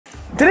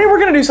Today we're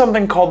gonna do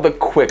something called the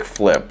quick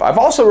flip. I've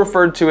also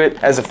referred to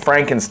it as a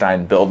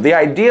Frankenstein build. The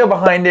idea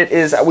behind it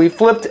is that we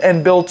flipped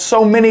and built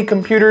so many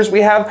computers,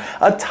 we have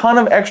a ton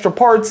of extra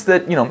parts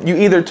that, you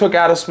either took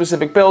out of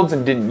specific builds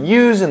and didn't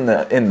use in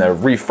the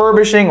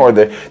refurbishing or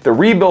the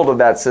rebuild of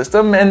that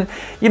system, and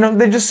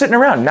they're just sitting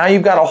around. Now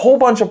you've got a whole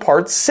bunch of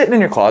parts sitting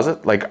in your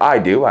closet, like I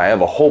do. I have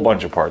a whole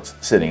bunch of parts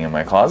sitting in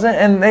my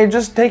closet, and they're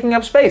just taking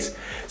up space.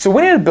 So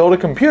we need to build a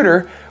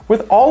computer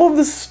with all of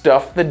the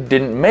stuff that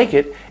didn't make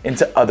it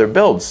into other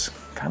builds.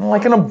 Kind of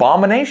like an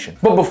abomination.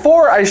 But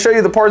before I show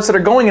you the parts that are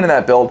going into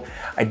that build,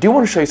 I do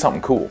want to show you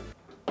something cool.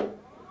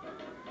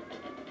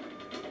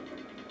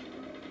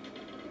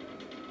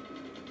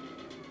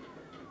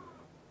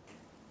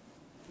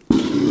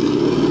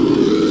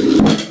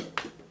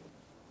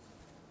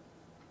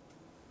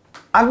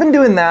 I've been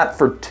doing that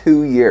for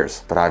 2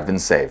 years, but I've been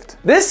saved.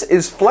 This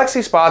is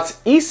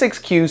FlexiSpot's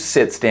E6Q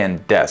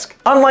sit-stand desk.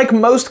 Unlike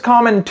most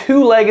common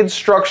two-legged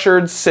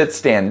structured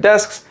sit-stand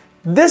desks,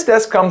 this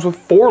desk comes with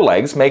 4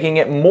 legs, making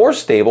it more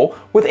stable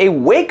with a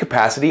weight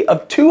capacity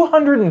of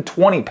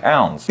 220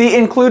 pounds. The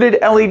included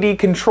LED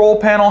control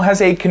panel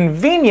has a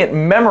convenient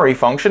memory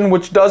function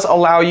which does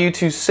allow you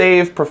to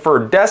save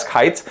preferred desk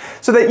heights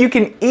so that you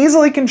can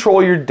easily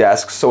control your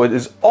desk so it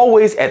is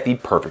always at the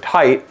perfect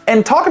height.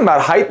 And talking about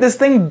height, this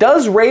thing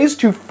does raise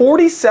to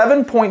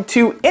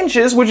 47.2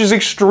 inches, which is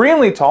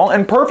extremely tall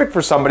and perfect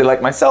for somebody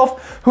like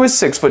myself who is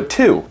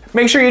 6'2".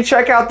 Make sure you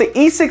check out the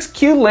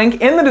E6Q link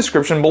in the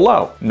description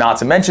below. Not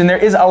to mention, there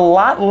is a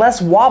lot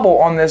less wobble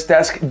on this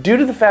desk due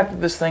to the fact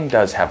that this thing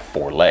does have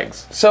 4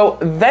 legs. So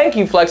thank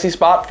you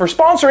FlexiSpot for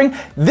sponsoring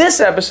this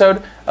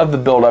episode of the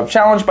Build Up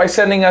Challenge by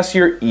sending us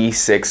your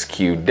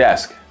E6Q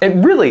desk. It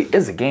really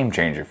is a game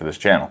changer for this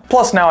channel.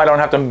 Plus now I don't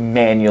have to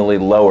manually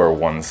lower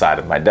one side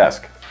of my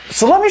desk.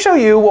 So let me show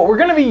you what we're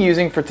gonna be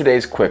using for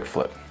today's quick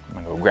flip. I'm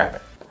gonna go grab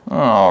it.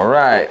 All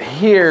right,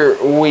 here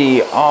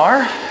we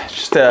are.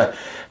 Just a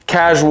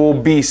casual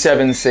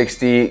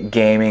B760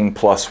 gaming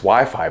plus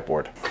Wi-Fi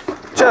board.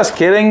 Just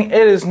kidding,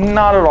 it is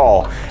not at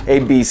all a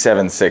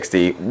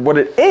B760. What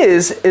it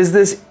is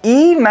this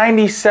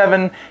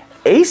E97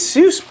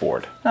 Asus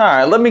board. All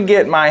right, let me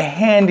get my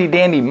handy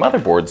dandy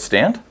motherboard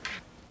stand.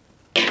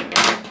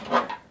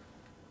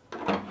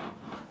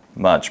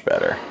 Much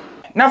better.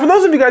 Now, for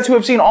those of you guys who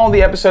have seen all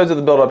the episodes of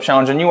the Build Up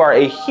Challenge and you are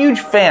a huge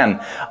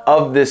fan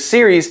of this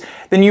series,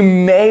 then you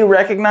may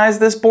recognize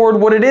this board.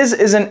 What it is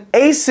an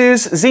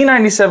Asus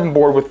Z97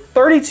 board with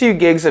 32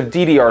 gigs of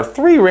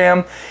DDR3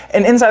 RAM,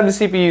 and inside the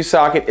CPU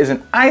socket is an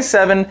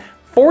i7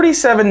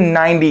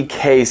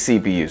 4790K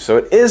CPU. So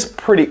it is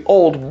pretty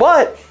old,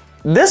 but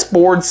this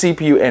board,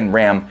 CPU and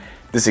RAM,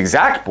 this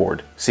exact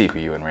board,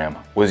 CPU and RAM,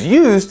 was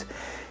used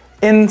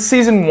in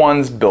Season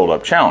 1's Build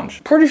Up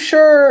Challenge. Pretty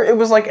sure it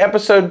was like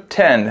episode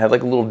 10, had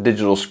like a little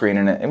digital screen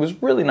in it. It was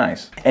really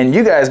nice. And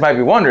you guys might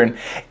be wondering,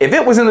 if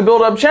it was in the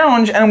Build Up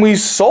Challenge and we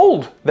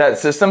sold that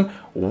system,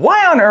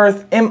 why on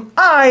earth am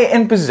I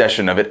in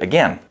possession of it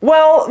again?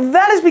 Well,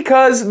 that is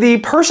because the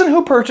person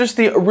who purchased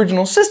the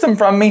original system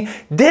from me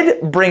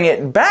did bring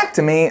it back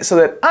to me so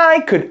that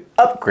I could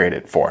upgrade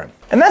it for him.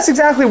 And that's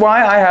exactly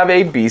why I have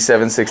a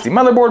B760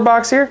 motherboard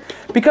box here,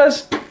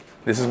 because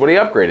this is what he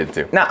upgraded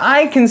to. Now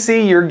I can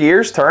see your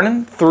gears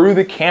turning through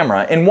the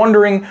camera and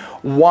wondering,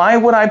 why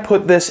would I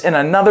put this in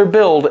another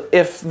build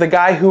if the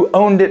guy who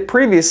owned it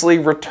previously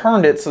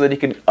returned it so that he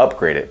could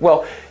upgrade it?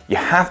 Well, you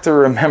have to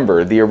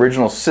remember the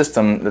original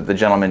system that the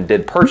gentleman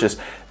did purchase,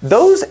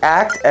 those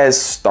act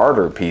as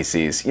starter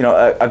PCs.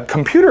 A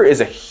computer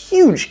is a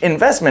huge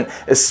investment,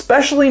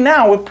 especially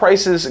now with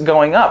prices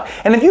going up.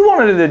 And if you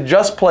wanted to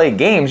just play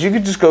games, you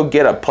could just go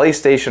get a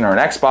PlayStation or an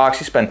Xbox.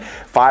 You spend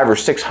 $500 or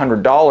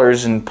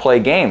 $600 and play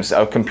games.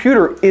 A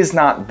computer is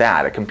not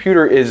that. A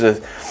computer is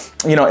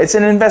it's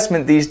an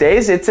investment these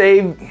days. It's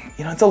a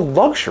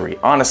luxury,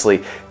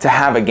 honestly, to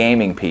have a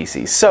gaming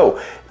PC.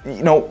 So,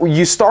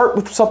 you start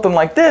with something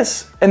like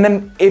this, and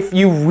then if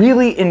you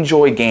really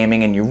enjoy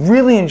gaming and you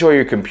really enjoy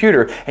your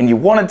computer and you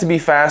want it to be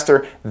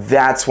faster,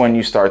 that's when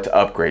you start to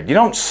upgrade. You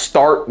don't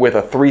start with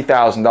a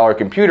 $3,000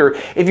 computer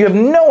if you have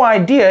no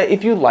idea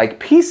if you like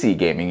PC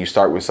gaming. You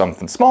start with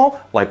something small,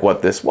 like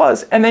what this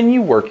was, and then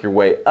you work your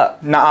way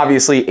up. Now,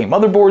 obviously, a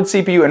motherboard,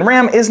 CPU, and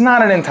RAM is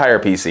not an entire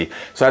PC,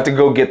 so I have to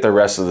go get the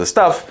rest of the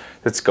stuff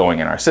that's going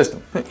in our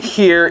system.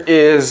 Here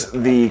is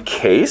the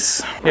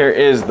case. Here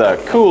is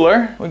the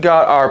cooler. We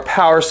got our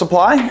power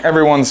supply,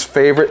 everyone's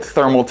favorite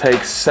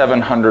Thermaltake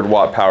 700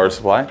 watt power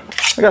supply.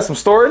 We got some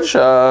storage,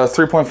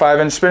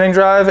 3.5-inch spinning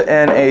drive,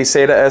 and a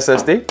SATA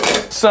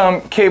SSD.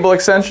 Some cable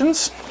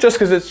extensions. Just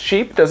because it's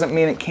cheap doesn't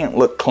mean it can't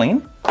look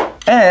clean.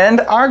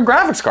 And our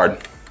graphics card,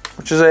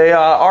 which is a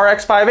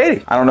RX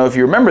 580. I don't know if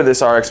you remember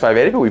this RX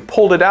 580, but we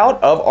pulled it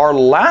out of our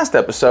last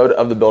episode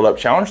of the Build Up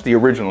Challenge, the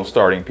original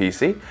starting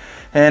PC.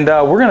 And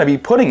we're gonna be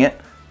putting it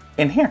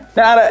in here.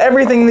 Now, out of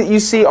everything that you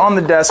see on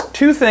the desk,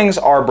 two things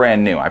are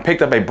brand new. I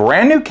picked up a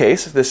brand new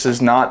case. This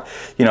is not,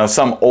 you know,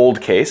 some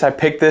old case. I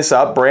picked this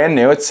up brand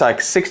new. It's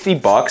like 60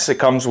 bucks. It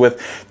comes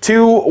with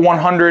two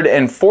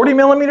 140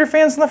 millimeter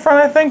fans in the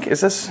front, I think.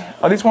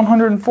 Are these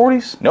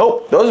 140s?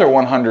 Nope, those are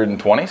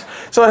 120s.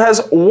 So it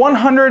has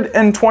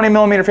 120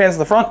 millimeter fans in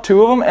the front,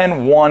 two of them,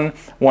 and one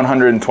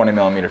 120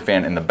 millimeter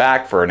fan in the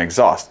back for an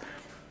exhaust.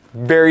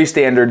 Very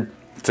standard.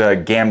 It's a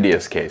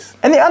Gamdius case.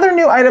 And the other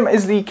new item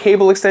is the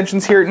cable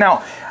extensions here.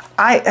 Now,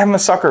 I am a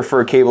sucker for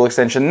a cable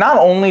extension. Not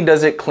only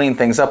does it clean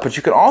things up, but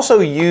you can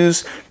also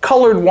use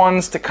colored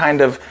ones to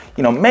kind of,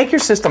 you know, make your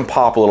system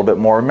pop a little bit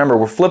more. Remember,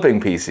 we're flipping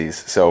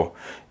PCs, so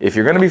if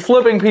you're gonna be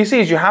flipping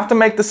PCs, you have to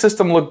make the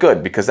system look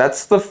good, because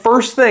that's the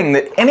first thing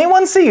that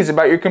anyone sees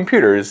about your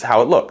computer is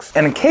how it looks.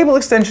 And cable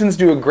extensions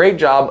do a great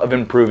job of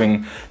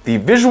improving the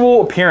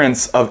visual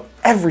appearance of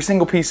every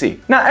single PC.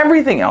 Now,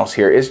 everything else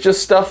here is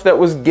just stuff that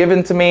was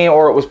given to me,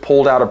 or it was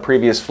pulled out of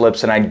previous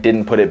flips and I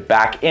didn't put it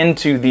back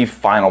into the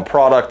final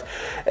product.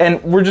 And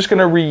we're just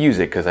gonna reuse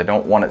it because I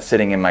don't want it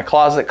sitting in my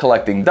closet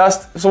collecting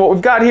dust. So what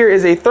we've got here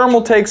is a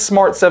Thermaltake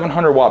Smart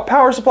 700 watt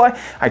power supply.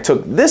 I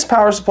took this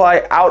power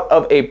supply out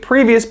of a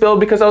previous build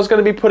because I was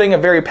gonna be putting a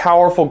very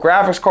powerful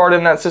graphics card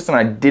in that system.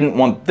 I didn't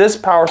want this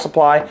power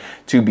supply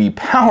to be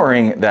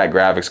powering that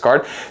graphics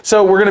card.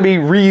 So we're gonna be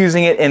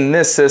reusing it in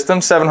this system.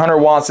 700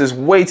 watts is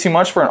way too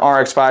much for an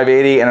RX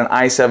 580 and an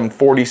i7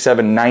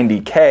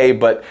 4790K,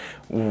 but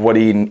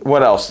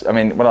what else? I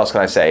mean, what else can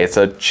I say? It's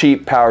a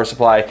cheap power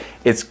supply.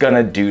 It's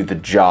gonna do the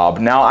job.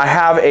 Now, I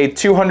have a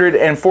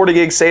 240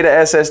 gig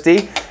SATA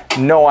SSD.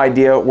 No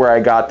idea where I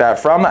got that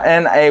from,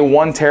 and a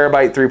 1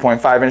 terabyte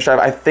 3.5 inch drive.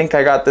 I think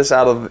I got this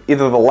out of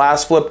either the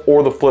last flip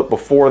or the flip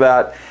before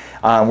that.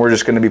 We're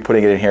just going to be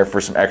putting it in here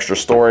for some extra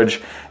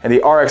storage. And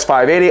the RX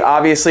 580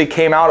 obviously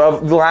came out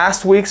of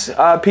last week's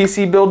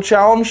PC build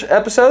challenge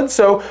episode,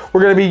 so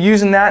we're going to be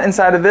using that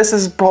inside of this.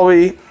 This is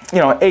probably, you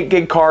know, an 8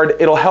 gig card.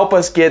 It'll help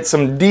us get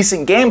some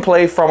decent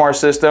gameplay from our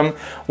system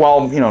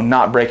while, you know,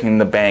 not breaking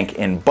the bank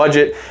in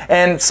budget.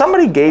 And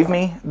somebody gave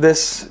me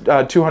this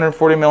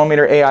 240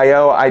 millimeter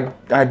AIO.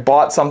 I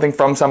bought something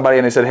from somebody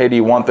and they said, hey, do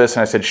you want this?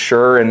 And I said,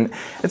 sure. And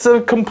it's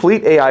a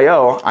complete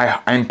AIO.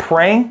 I'm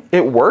praying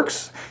it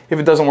works. If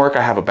it doesn't work,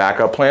 I have a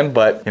backup plan,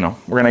 but, you know,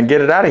 we're gonna get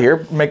it out of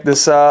here, make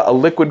this a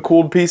liquid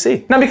cooled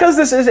PC. Now, because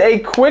this is a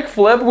quick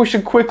flip, we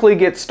should quickly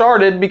get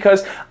started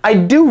because I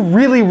do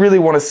really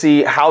wanna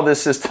see how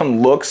this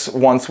system looks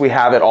once we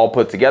have it all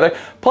put together.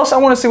 Plus, I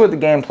wanna see what the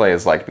gameplay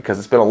is like because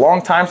it's been a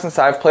long time since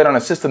I've played on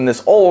a system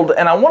this old,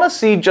 and I wanna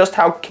see just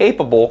how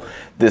capable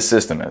this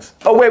system is.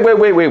 Oh,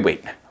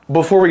 wait.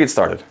 Before we get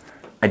started,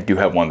 I do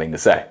have one thing to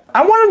say.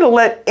 I wanted to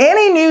let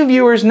any new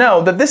viewers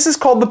know that this is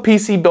called the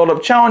PC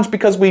Build-Up Challenge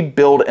because we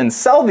build and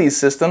sell these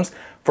systems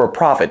for a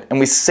profit, and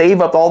we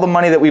save up all the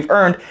money that we've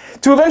earned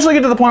to eventually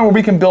get to the point where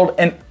we can build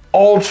an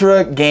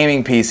ultra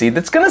gaming PC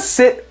that's gonna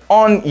sit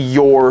on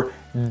your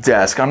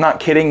desk. I'm not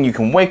kidding. You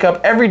can wake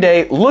up every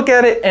day, look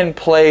at it, and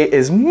play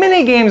as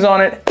many games on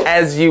it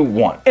as you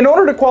want. In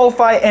order to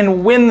qualify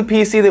and win the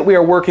PC that we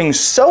are working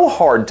so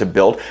hard to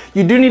build,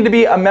 you do need to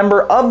be a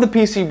member of the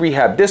PC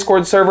Rehab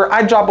Discord server.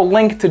 I drop a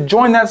link to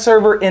join that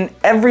server in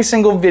every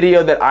single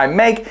video that I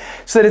make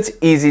so that it's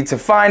easy to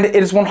find. It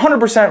is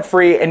 100%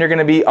 free, and you're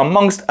gonna be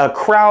amongst a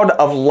crowd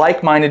of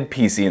like-minded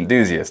PC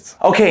enthusiasts.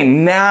 Okay,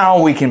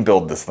 now we can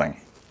build this thing.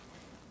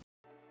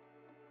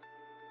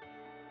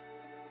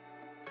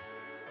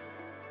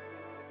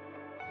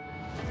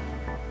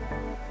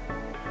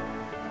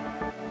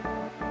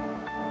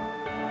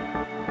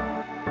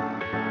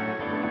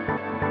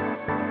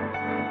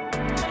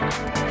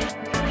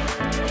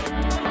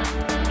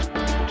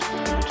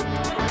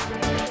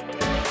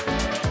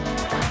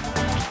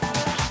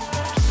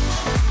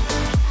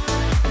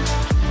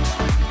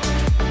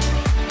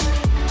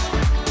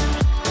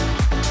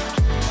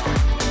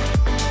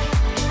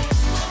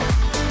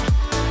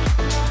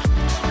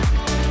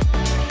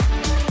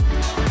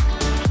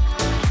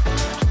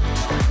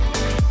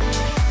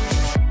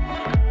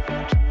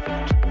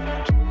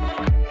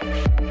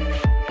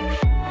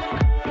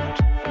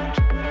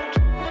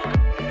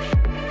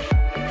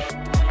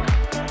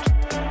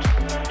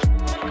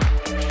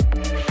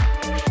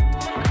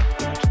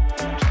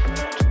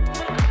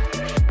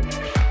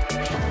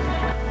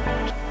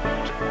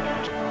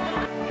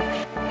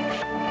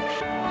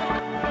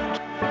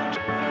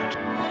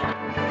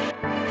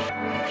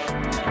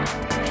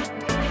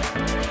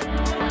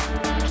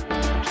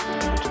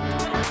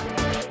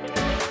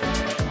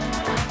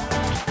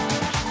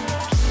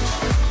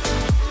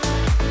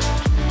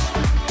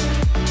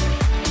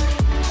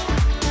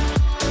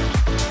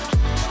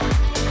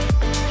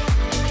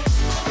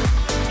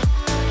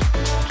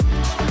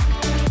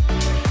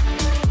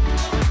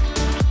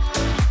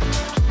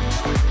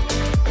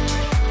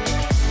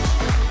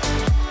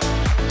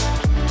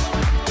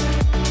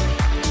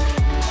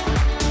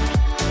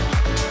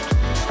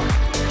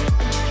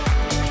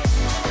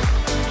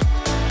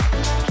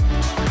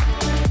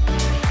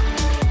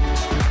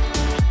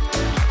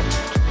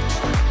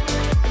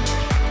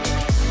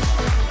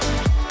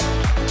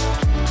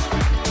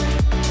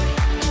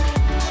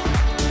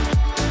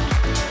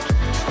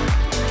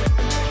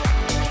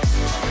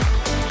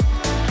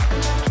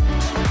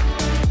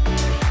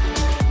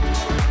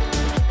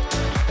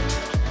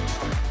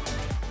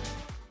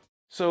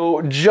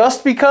 So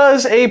just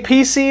because a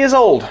PC is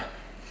old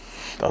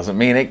doesn't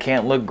mean it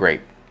can't look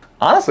great.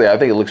 Honestly, I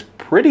think it looks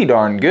pretty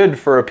darn good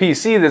for a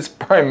PC that's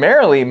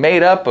primarily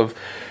made up of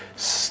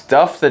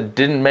stuff that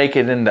didn't make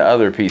it into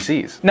other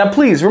PCs. Now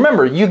please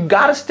remember, you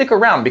gotta stick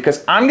around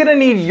because I'm gonna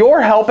need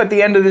your help at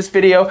the end of this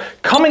video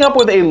coming up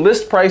with a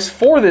list price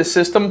for this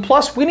system.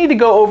 Plus we need to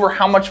go over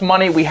how much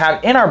money we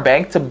have in our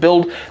bank to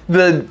build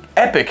the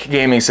epic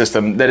gaming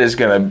system that is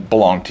gonna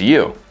belong to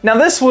you. Now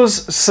this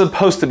was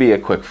supposed to be a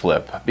quick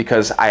flip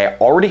because I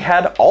already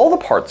had all the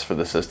parts for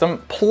the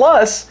system,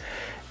 plus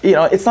you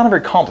know, it's not a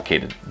very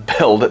complicated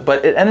build,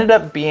 but it ended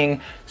up being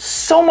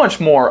so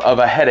much more of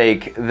a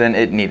headache than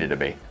it needed to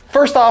be.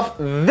 First off,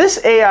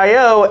 this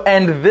AIO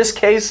and this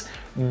case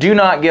do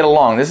not get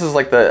along. This is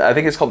like I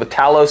think it's called the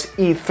Talos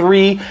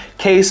E3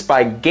 case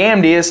by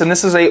Gamdius, and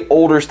this is a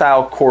older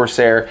style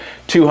Corsair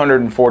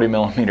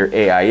 240mm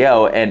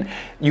AIO, and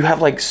you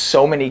have like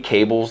so many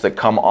cables that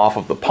come off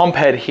of the pump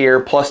head here,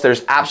 plus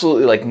there's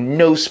absolutely like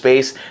no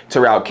space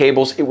to route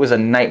cables. It was a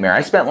nightmare.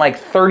 I spent like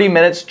 30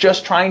 minutes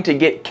just trying to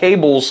get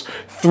cables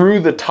through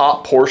the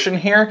top portion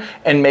here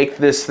and make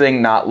this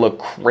thing not look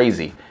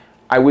crazy.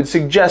 I would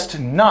suggest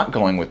not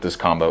going with this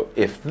combo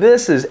if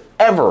this is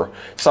ever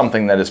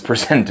something that is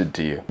presented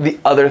to you. The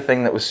other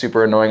thing that was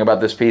super annoying about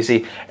this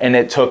PC, and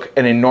it took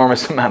an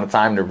enormous amount of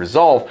time to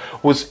resolve,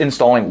 was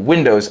installing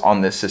Windows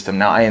on this system.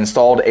 Now I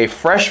installed a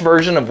fresh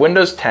version of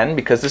Windows 10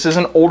 because this is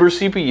an older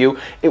CPU.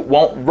 It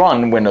won't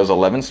run Windows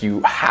 11, so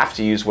you have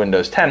to use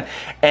Windows 10.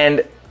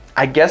 And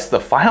I guess the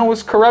file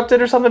was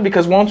corrupted or something,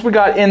 because once we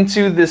got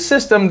into this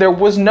system, there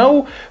was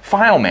no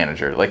file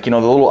manager. Like, you know,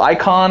 the little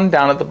icon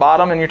down at the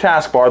bottom in your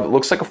taskbar that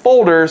looks like a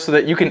folder so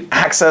that you can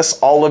access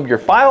all of your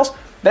files,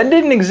 that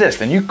didn't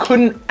exist, and you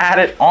couldn't add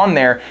it on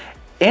there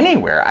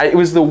anywhere. It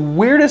was the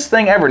weirdest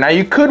thing ever. Now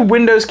you could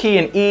Windows key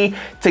and E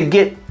to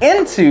get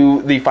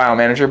into the file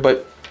manager,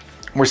 but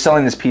we're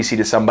selling this PC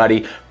to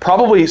somebody,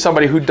 probably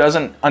somebody who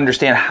doesn't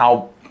understand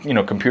how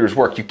computers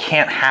work. You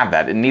can't have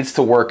that. It needs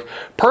to work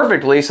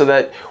perfectly so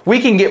that we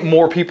can get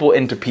more people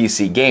into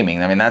PC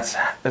gaming. I mean, that's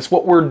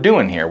what we're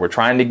doing here. We're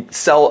trying to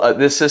sell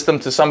this system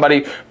to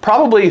somebody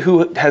probably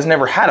who has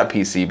never had a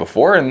PC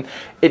before, and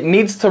it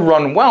needs to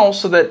run well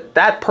so that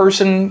that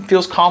person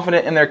feels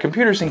confident in their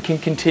computers and can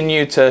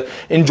continue to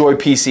enjoy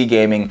PC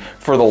gaming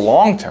for the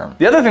long term.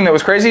 The other thing that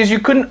was crazy is you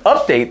couldn't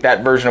update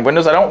that version of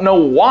Windows. I don't know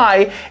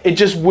why, it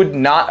just would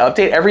not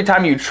update. Every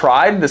time you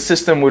tried, the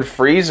system would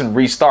freeze and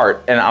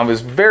restart, and I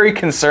was very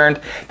concerned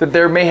that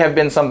there may have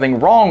been something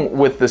wrong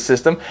with the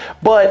system.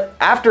 But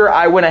after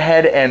I went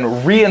ahead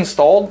and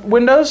reinstalled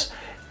Windows,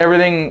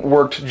 everything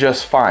worked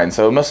just fine.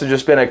 So it must have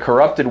just been a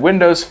corrupted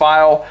Windows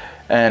file,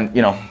 and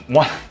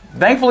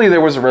thankfully there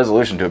was a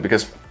resolution to it,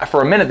 because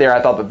for a minute there I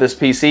thought that this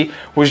PC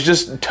was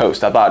just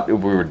toast. I thought we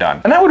were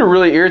done. And that would have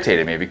really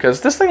irritated me,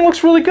 because this thing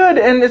looks really good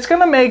and it's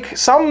gonna make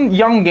some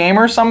young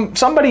gamer,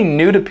 somebody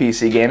new to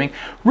PC gaming,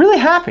 really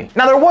happy.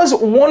 Now there was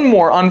one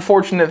more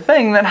unfortunate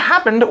thing that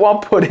happened while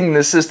putting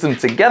the system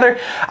together.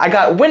 I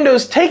got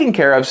Windows taken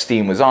care of,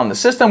 Steam was on the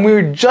system, we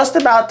were just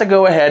about to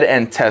go ahead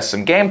and test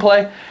some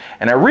gameplay,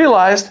 and I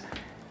realized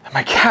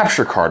my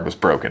capture card was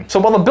broken. So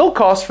while the build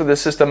cost for this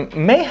system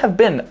may have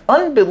been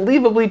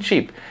unbelievably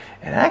cheap,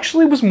 it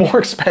actually was more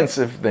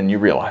expensive than you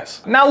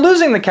realize. Now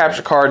losing the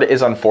capture card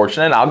is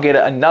unfortunate. I'll get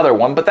another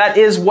one, but that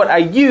is what I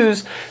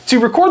use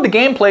to record the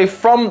gameplay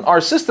from our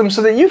system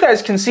so that you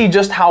guys can see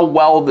just how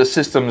well the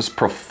systems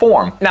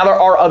perform. Now there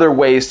are other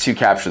ways to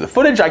capture the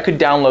footage. I could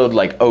download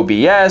like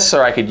OBS,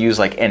 or I could use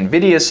like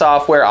NVIDIA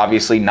software,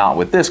 obviously not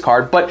with this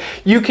card, but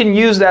you can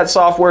use that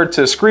software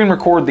to screen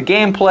record the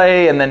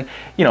gameplay, and then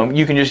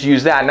you can just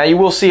use that. Now you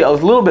will see a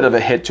little bit of a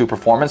hit to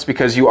performance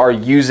because you are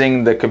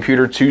using the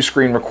computer to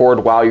screen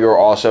record while you're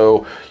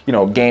also,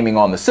 gaming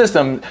on the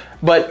system.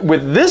 But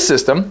with this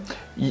system,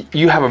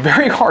 you have a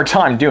very hard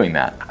time doing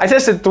that. I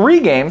tested 3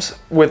 games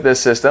with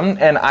this system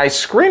and I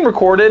screen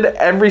recorded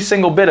every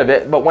single bit of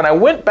it, but when I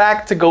went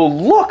back to go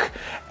look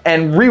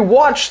and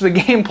rewatch the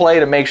gameplay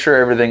to make sure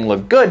everything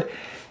looked good,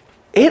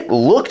 it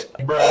looked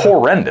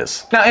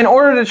horrendous. Now, in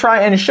order to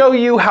try and show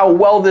you how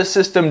well this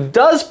system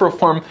does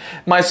perform,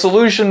 my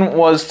solution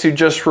was to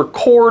just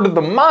record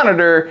the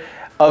monitor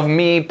of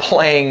me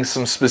playing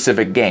some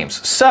specific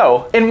games.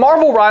 So, in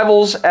Marvel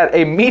Rivals at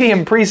a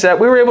medium preset,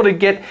 we were able to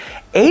get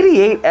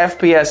 88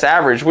 FPS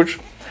average, which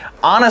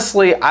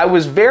honestly, I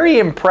was very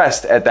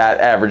impressed at that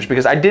average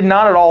because I did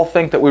not at all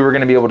think that we were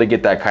gonna be able to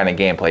get that kind of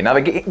gameplay. Now,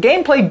 the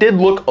gameplay did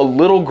look a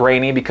little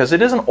grainy because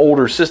it is an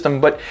older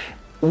system, but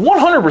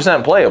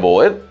 100% playable.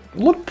 It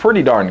looked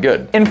pretty darn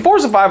good. In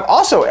Forza 5,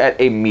 also at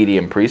a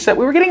medium preset,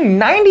 we were getting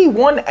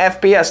 91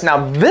 FPS.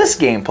 Now this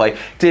gameplay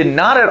did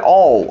not at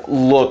all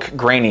look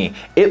grainy.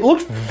 It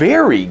looked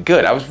very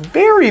good. I was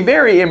very,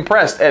 very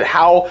impressed at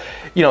how,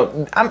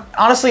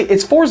 honestly,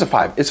 it's Forza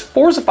 5.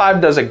 Forza 5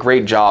 does a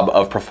great job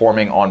of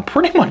performing on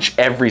pretty much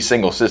every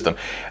single system.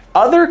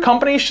 Other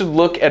companies should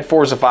look at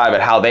Forza 5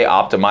 at how they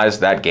optimize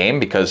that game,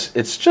 because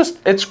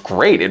it's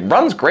great. It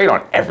runs great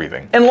on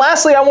everything. And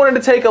lastly, I wanted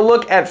to take a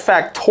look at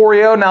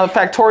Factorio. Now,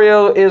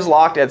 Factorio is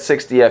locked at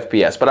 60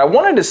 FPS, but I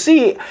wanted to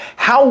see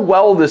how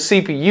well the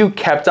CPU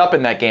kept up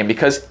in that game,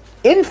 because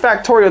in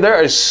Factorio, there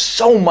is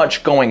so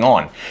much going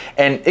on,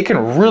 and it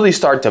can really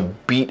start to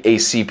beat a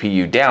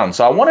CPU down.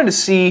 So I wanted to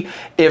see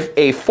if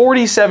a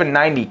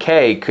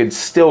 4790K could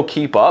still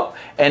keep up,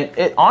 and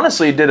it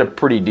honestly did a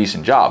pretty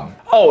decent job.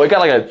 Oh, it got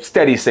like a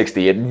steady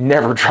 60. It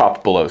never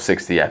dropped below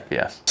 60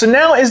 FPS. So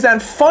now is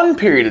that fun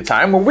period of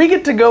time where we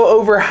get to go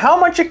over how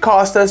much it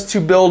cost us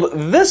to build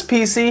this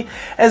PC,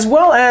 as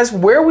well as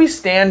where we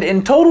stand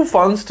in total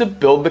funds to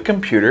build the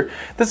computer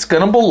that's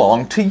gonna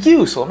belong to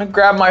you. So let me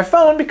grab my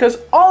phone, because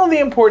all of the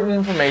important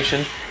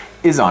information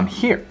is on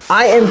here.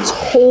 I am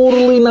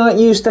totally not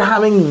used to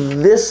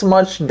having this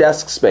much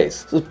desk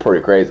space. This is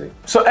pretty crazy.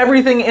 So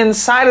everything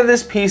inside of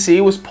this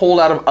PC was pulled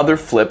out of other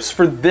flips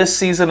for this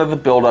season of the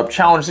Build Up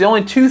Challenge. The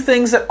only two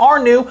things that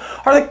are new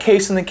are the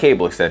case and the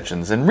cable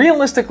extensions. And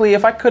realistically,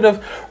 if I could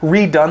have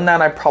redone that,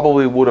 I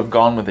probably would have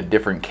gone with a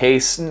different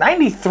case.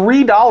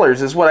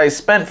 $93 is what I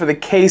spent for the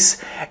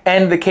case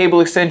and the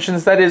cable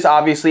extensions. That is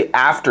obviously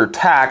after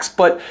tax,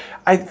 but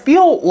I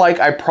feel like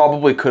I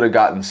probably could have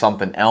gotten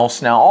something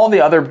else. Now, all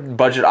the other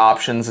budget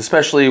options,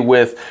 especially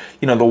with,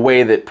 you know, the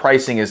way that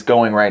pricing is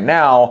going right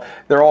now,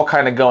 they're all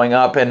kind of going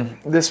up, and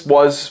this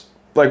was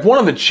like one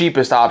of the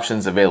cheapest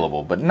options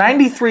available, but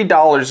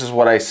 $93 is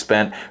what I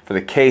spent for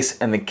the case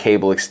and the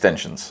cable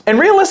extensions. And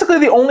realistically,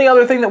 the only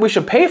other thing that we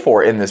should pay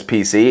for in this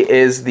PC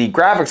is the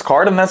graphics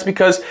card, and that's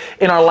because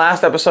in our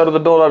last episode of the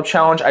Build Up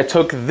Challenge, I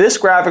took this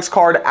graphics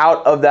card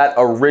out of that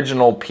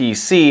original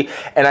PC,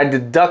 and I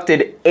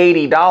deducted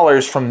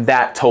 $80 from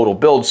that total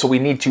build, so we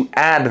need to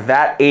add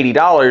that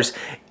 $80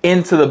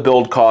 into the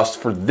build cost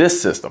for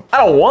this system.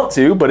 I don't want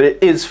to, but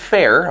it is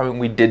fair. I mean,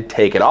 we did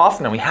take it off,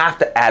 and then we have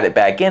to add it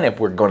back in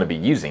if we're going to be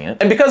using it.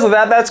 And because of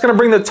that, that's going to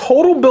bring the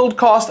total build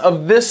cost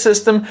of this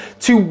system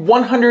to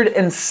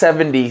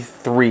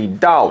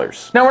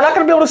 $173. Now, we're not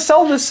going to be able to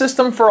sell this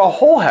system for a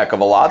whole heck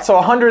of a lot, so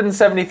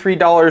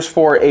 $173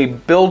 for a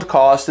build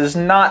cost is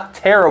not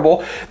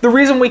terrible. The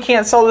reason we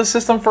can't sell this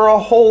system for a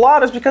whole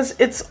lot is because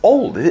it's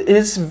old. It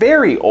is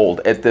very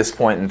old at this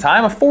point in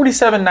time. A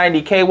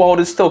 4790K, while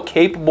it is still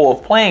capable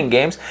of playing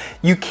games,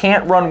 you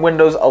can't run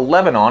Windows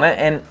 11 on it,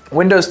 and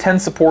Windows 10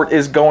 support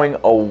is going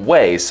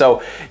away.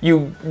 So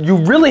you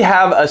really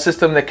have a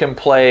system that can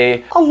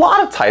play a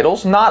lot of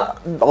titles,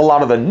 not a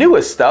lot of the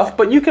newest stuff,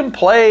 but you can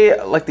play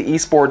like the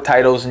eSport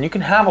titles, and you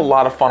can have a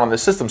lot of fun on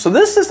this system. So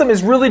this system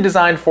is really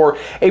designed for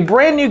a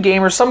brand new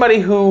gamer, somebody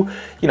who,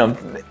 you know,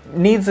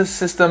 needs a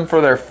system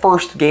for their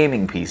first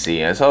gaming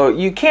PC. And so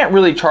you can't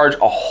really charge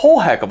a whole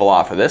heck of a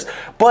lot for this,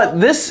 but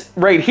this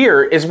right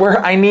here is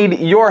where I need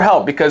your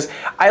help, because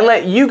I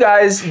let you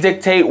guys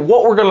dictate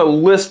what we're gonna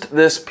list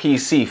this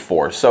PC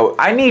for. So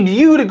I need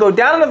you to go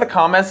down into the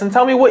comments and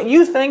tell me what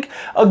you think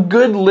a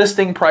good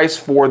listing price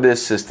for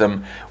this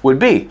system would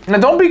be. Now,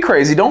 don't be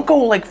crazy, don't go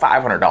like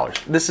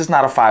 $500. This is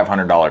not a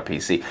 $500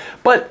 PC,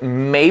 but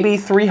maybe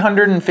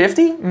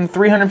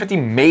 $350,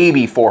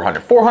 maybe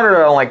 $400.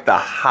 $400 on like the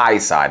high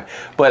side.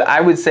 But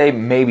I would say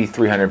maybe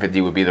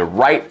 $350 would be the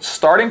right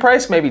starting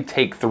price. Maybe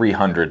take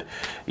 $300,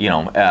 you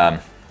know,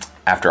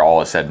 after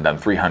all is said and done.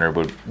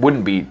 $300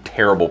 wouldn't be a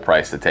terrible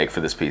price to take for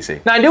this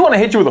PC. Now, I do want to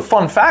hit you with a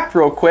fun fact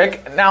real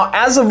quick. Now,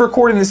 as of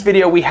recording this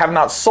video, we have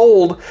not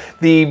sold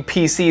the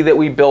PC that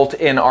we built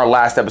in our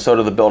last episode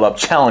of the Build Up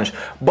Challenge,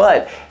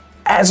 but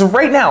as of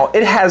right now,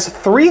 it has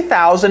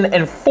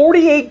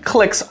 3,048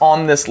 clicks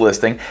on this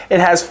listing. It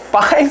has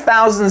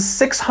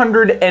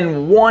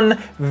 5,601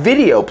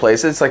 video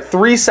plays. It's like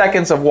 3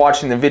 seconds of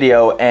watching the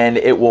video, and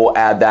it will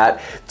add that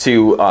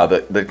to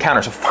the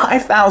counter. So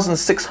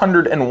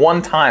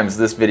 5,601 times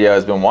this video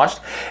has been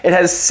watched. It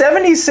has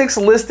 76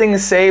 listing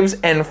saves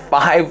and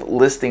 5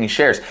 listing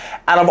shares.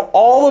 Out of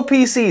all the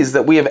PCs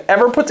that we have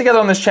ever put together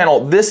on this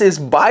channel, this is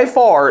by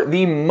far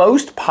the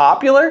most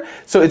popular,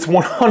 so it's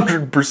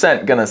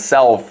 100% gonna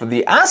sell for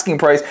the asking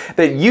price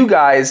that you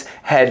guys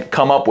had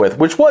come up with,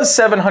 which was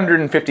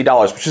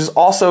 $750, which is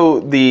also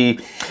the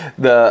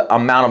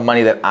amount of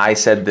money that I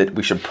said that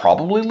we should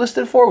probably list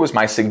it for. It was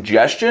my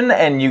suggestion,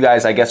 and you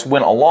guys, I guess,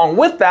 went along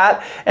with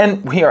that,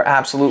 and we are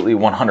absolutely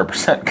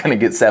 100% gonna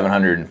get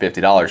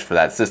 $750 for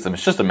that system.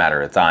 It's just a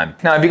matter of time.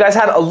 Now, if you guys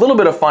had a little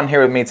bit of fun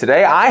here with me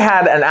today, I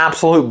had an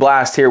absolute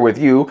blast here with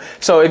you,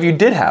 so if you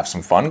did have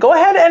some fun, go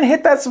ahead and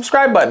hit that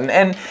subscribe button,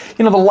 and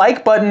you know, the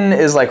like button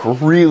is like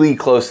really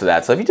close to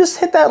that, so if you just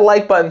hit that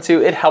like button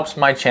too, it helps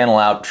my channel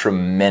out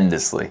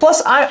tremendously.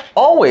 Plus, I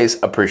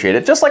always appreciate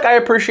it, just like I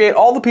appreciate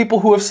all the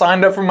people who have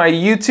signed up for my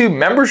YouTube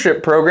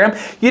membership program.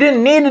 You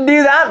didn't need to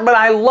do that, but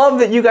I love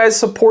that you guys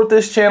support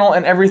this channel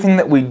and everything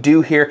that we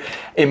do here.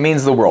 It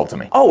means the world to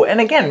me. Oh, and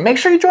again, make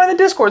sure you join the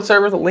Discord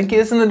server. The link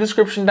is in the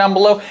description down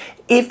below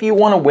if you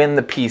want to win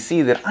the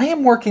PC that I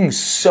am working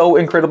so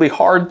incredibly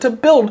hard to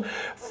build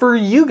for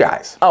you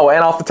guys. Oh,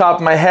 and off the top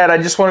of my head, I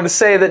just wanted to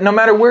say that no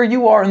matter where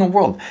you are in the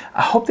world,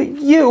 I hope that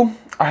you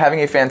are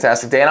having a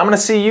fantastic day, and I'm gonna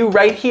see you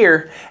right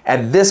here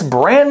at this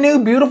brand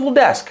new beautiful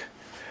desk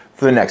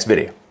for the next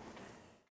video.